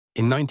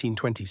In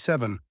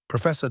 1927,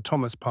 Professor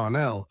Thomas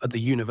Parnell at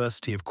the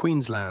University of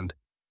Queensland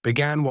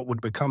began what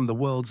would become the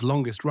world's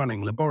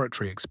longest-running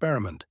laboratory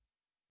experiment,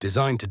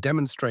 designed to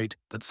demonstrate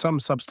that some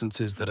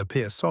substances that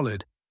appear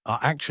solid are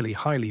actually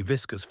highly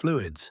viscous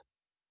fluids.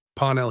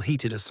 Parnell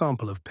heated a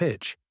sample of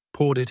pitch,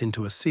 poured it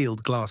into a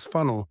sealed glass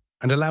funnel,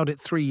 and allowed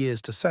it 3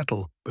 years to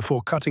settle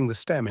before cutting the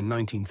stem in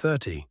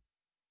 1930,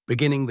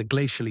 beginning the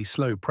glacially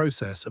slow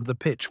process of the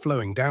pitch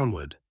flowing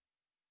downward.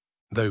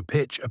 Though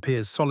pitch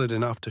appears solid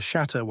enough to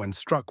shatter when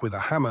struck with a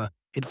hammer,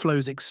 it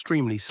flows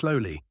extremely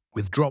slowly,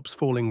 with drops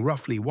falling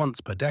roughly once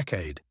per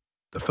decade.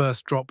 The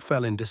first drop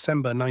fell in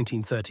December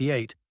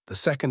 1938, the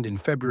second in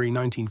February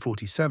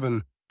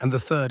 1947, and the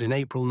third in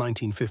April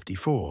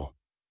 1954.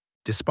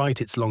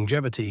 Despite its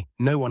longevity,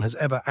 no one has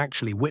ever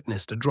actually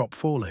witnessed a drop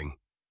falling.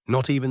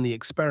 Not even the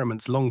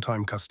experiment's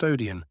longtime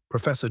custodian,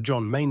 Professor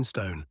John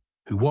Mainstone,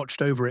 who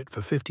watched over it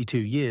for 52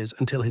 years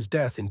until his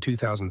death in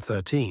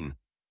 2013.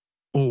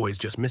 Always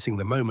just missing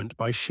the moment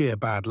by sheer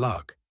bad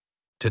luck.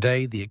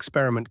 Today, the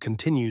experiment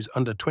continues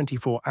under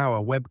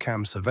 24-hour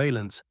webcam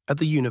surveillance at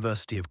the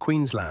University of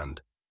Queensland,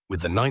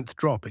 with the 9th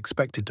drop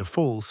expected to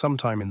fall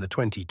sometime in the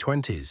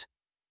 2020s,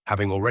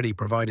 having already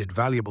provided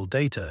valuable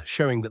data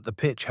showing that the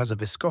pitch has a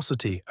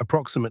viscosity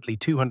approximately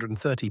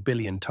 230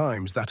 billion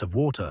times that of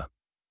water.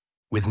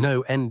 With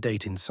no end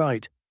date in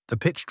sight, the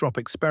pitch drop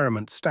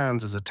experiment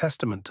stands as a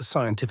testament to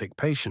scientific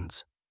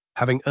patience,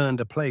 having earned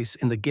a place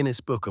in the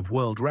Guinness Book of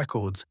World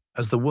Records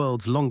as the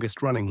world's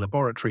longest-running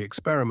laboratory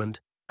experiment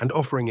and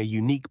offering a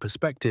unique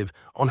perspective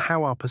on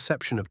how our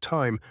perception of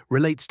time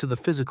relates to the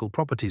physical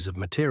properties of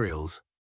materials.